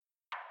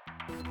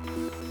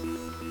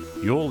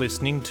You're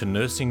listening to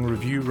Nursing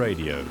Review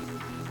Radio.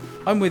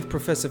 I'm with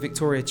Professor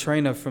Victoria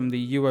Traynor from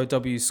the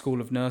UOW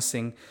School of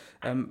Nursing.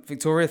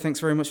 Victoria, thanks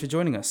very much for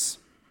joining us.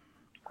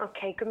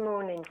 Okay, good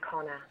morning,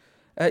 Connor.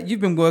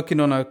 You've been working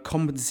on a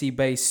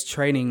competency-based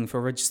training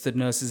for registered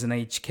nurses in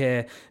aged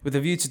care with a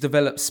view to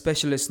develop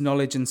specialist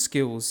knowledge and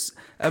skills.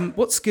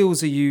 What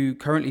skills are you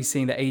currently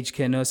seeing that aged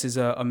care nurses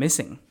are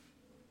missing?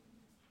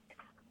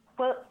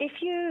 Well, if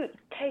you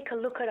take a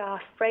look at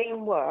our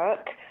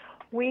framework,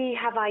 we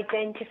have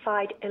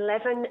identified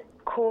 11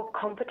 core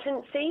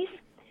competencies,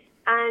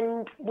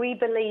 and we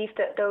believe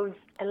that those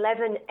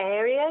 11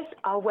 areas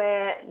are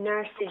where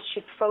nurses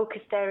should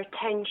focus their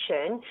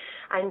attention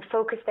and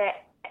focus their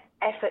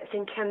efforts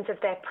in terms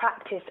of their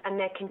practice and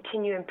their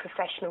continuing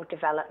professional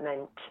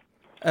development.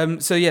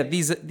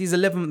 These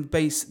 11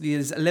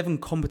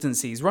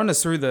 competencies. Run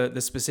us through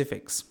the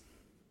specifics.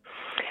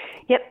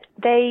 Yep,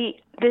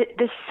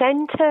 the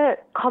centre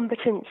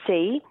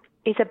competency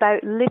is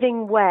about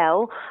living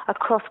well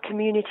across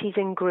communities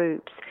and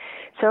groups.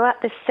 So at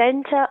the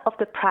centre of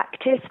the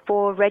practice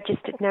for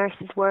registered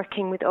nurses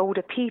working with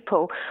older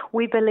people,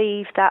 we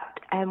believe that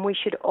we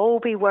should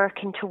all be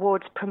working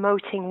towards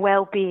promoting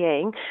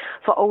well-being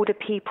for older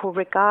people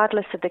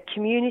regardless of the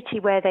community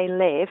where they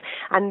live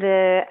and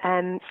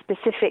the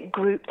specific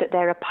group that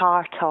they're a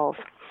part of.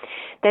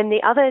 Then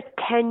the other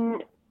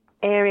 10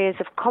 areas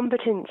of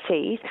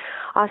competencies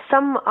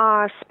some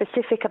are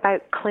specific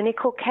about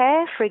clinical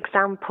care, for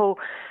example,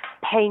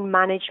 pain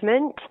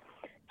management.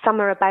 Some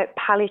are about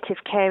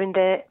palliative care in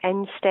the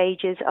end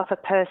stages of a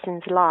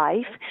person's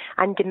life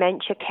and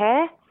dementia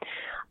care.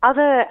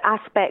 Other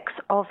aspects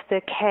of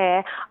the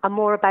care are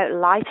more about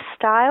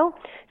lifestyle.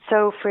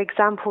 So, for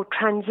example,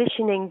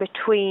 transitioning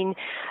between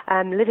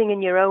living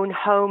in your own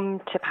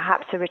home to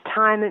perhaps a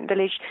retirement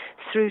village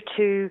through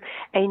to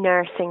a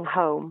nursing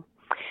home.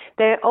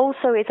 There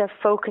also is a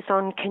focus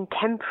on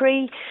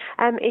contemporary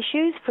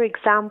issues, for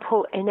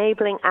example,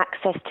 enabling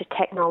access to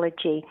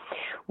technology.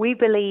 We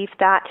believe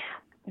that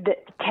the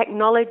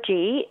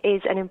technology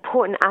is an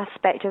important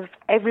aspect of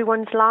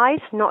everyone's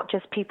lives, not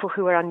just people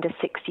who are under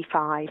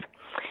 65.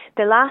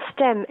 The last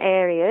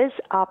areas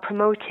are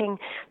promoting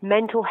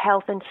mental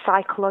health and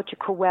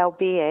psychological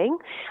well-being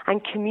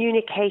and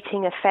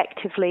communicating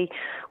effectively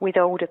with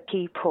older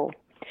people.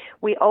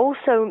 We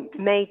also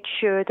made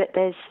sure that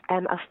there's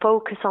a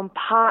focus on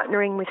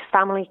partnering with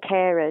family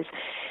carers,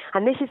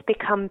 and this has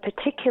become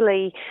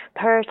particularly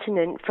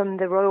pertinent from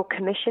the Royal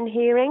Commission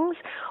hearings,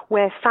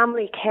 where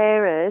family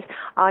carers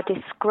are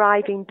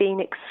describing being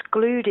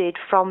excluded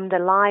from the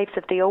lives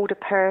of the older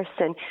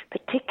person,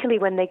 particularly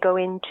when they go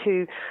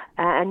into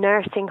a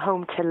nursing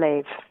home to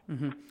live.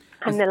 Mm-hmm.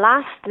 And the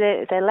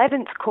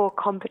 11th core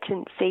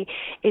competency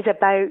is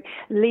about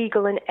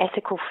legal and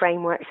ethical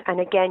frameworks. And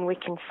again, we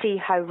can see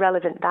how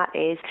relevant that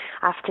is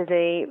after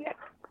the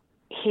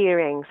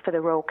hearings for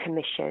the Royal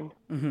Commission.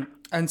 Mm-hmm.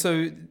 And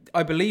so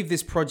I believe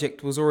this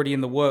project was already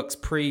in the works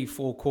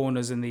pre-Four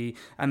Corners and the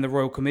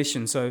Royal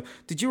Commission. So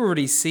did you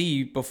already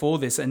see before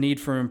this a need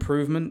for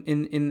improvement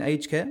in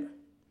aged care?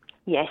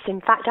 Yes,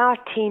 in fact, our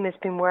team has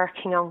been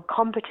working on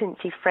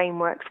competency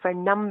frameworks for a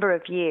number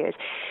of years.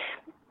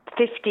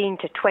 15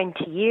 to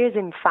 20 years,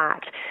 in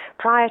fact.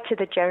 Prior to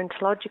the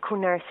gerontological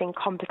nursing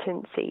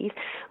competencies,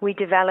 we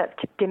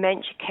developed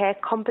dementia care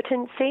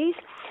competencies,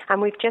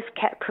 and we've just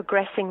kept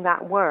progressing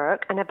that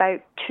work. And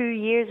about 2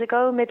 years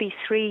ago, maybe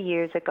 3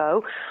 years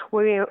ago,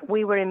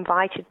 we were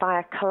invited by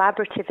a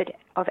collaborative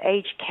of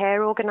aged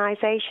care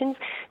organisations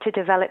to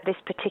develop this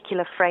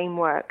particular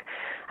framework.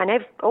 And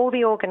all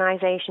the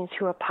organisations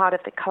who are part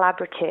of the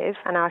collaborative,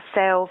 and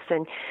ourselves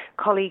and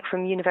colleague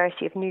from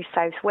University of New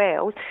South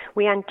Wales,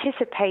 we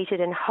anticipated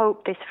and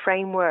hoped this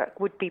framework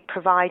would be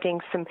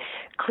providing some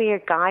clear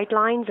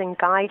guidelines and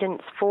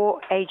guidance for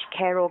aged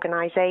care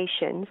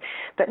organisations.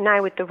 But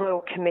now with the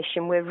Royal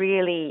Commission, we're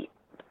really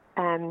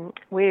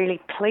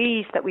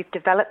pleased that we've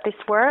developed this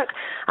work,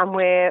 and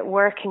we're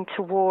working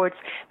towards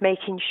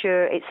making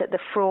sure it's at the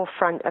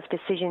forefront of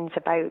decisions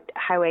about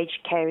how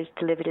aged care is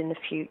delivered in the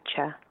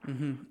future.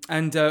 Mm-hmm.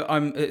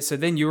 And so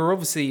then you were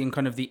obviously in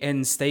kind of the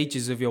end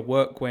stages of your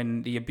work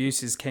when the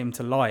abuses came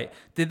to light.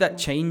 Did that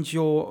change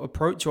your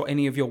approach or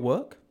any of your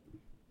work?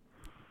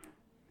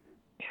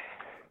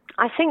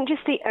 I think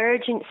just the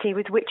urgency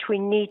with which we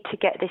need to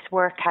get this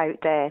work out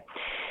there.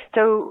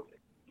 So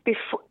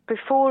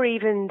before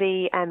even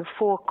the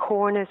Four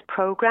Corners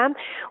programme,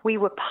 we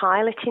were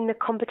piloting the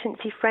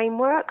competency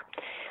framework,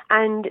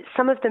 and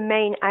some of the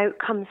main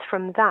outcomes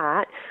from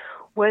that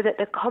were that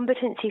the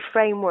competency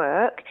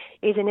framework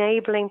is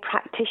enabling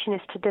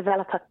practitioners to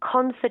develop a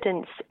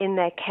confidence in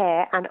their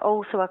care and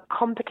also a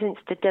competence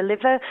to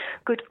deliver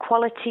good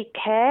quality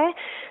care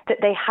that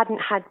they hadn't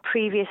had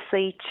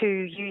previously to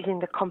using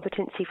the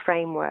competency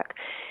framework.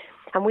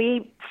 And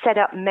we set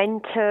up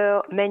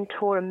mentor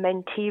and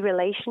mentee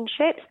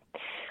relationships.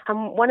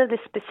 And one of the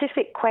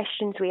specific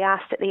questions we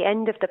asked at the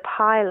end of the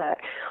pilot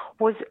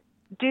was,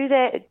 do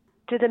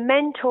the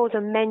mentors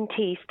and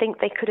mentees think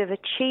they could have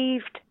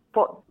achieved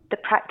what the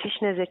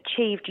practitioners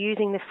achieved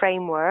using the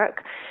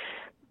framework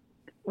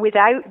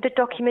without the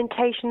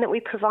documentation that we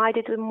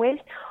provided them with.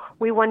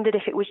 We wondered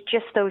if it was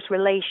just those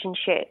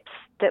relationships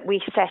that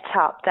we set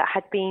up that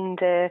had been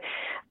the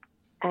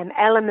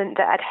element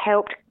that had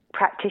helped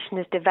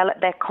practitioners develop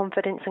their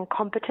confidence and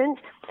competence.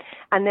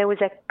 And there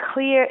was a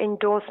clear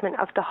endorsement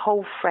of the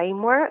whole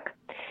framework.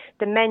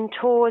 The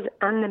mentors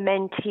and the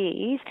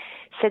mentees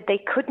said they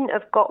couldn't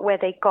have got where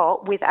they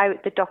got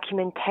without the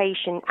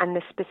documentation and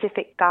the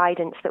specific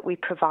guidance that we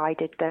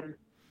provided them.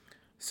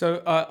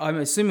 So I'm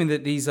assuming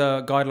that these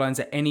are guidelines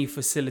that any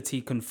facility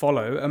can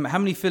follow. How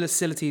many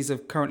facilities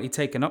have currently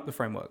taken up the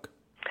framework?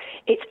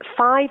 It's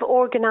 5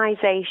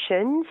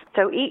 organisations,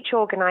 so each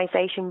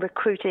organisation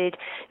recruited,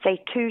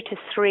 say, 2 to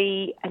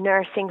 3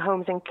 nursing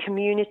homes and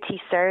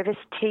community service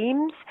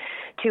teams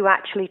to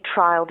actually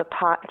trial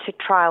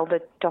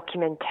the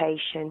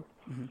documentation.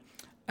 Mm-hmm.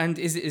 And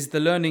is the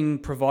learning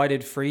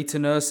provided free to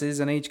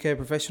nurses and aged care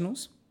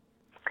professionals?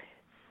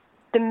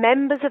 The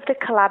members of the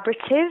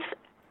collaborative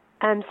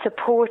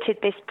supported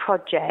this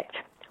project.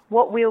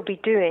 What we'll be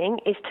doing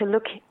is to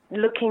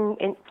looking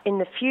in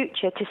the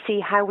future to see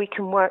how we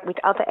can work with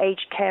other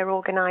aged care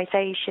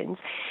organisations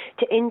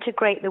to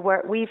integrate the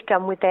work we've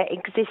done with their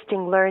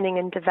existing learning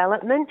and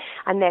development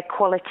and their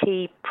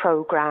quality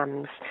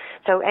programmes.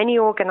 So any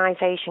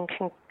organisation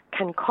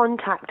can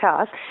contact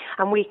us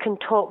and we can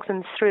talk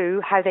them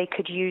through how they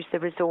could use the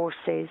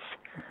resources.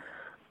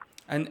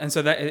 And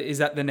so is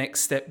that the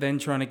next step then,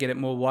 trying to get it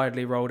more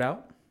widely rolled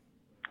out?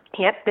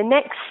 Yep, the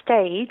next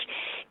stage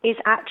is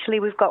actually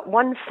we've got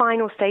one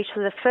final stage. So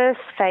the first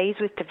phase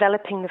was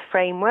developing the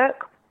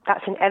framework.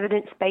 That's an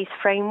evidence-based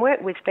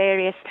framework with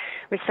various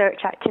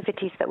research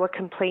activities that were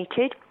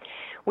completed.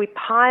 We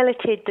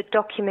piloted the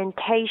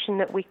documentation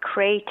that we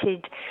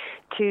created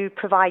to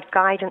provide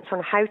guidance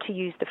on how to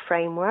use the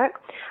framework.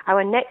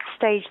 Our next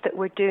stage that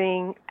we're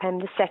doing in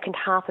the second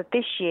half of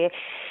this year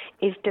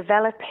is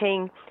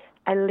developing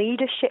a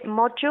leadership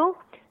module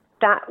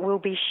that will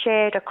be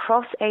shared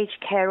across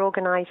aged care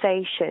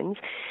organisations,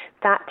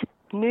 that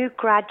new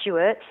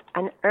graduates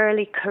and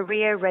early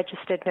career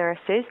registered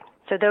nurses,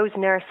 so those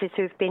nurses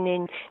who've been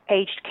in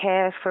aged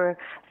care for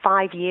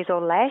 5 years or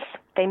less,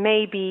 they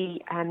may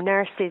be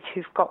nurses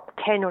who've got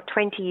 10 or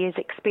 20 years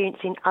experience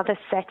in other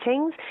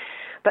settings,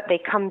 but they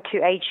come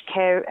to aged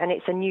care and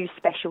it's a new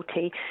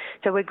specialty.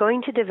 So we're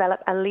going to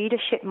develop a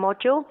leadership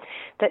module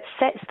that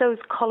sets those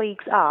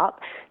colleagues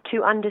up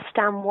to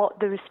understand what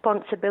the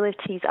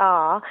responsibilities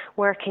are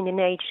working in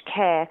aged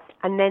care,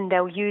 and then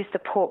they'll use the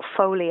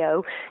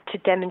portfolio to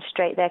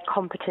demonstrate their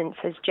competence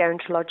as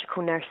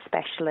gerontological nurse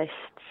specialists.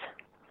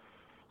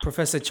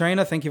 Professor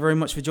Traynor, thank you very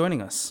much for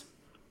joining us.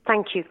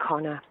 Thank you,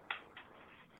 Connor.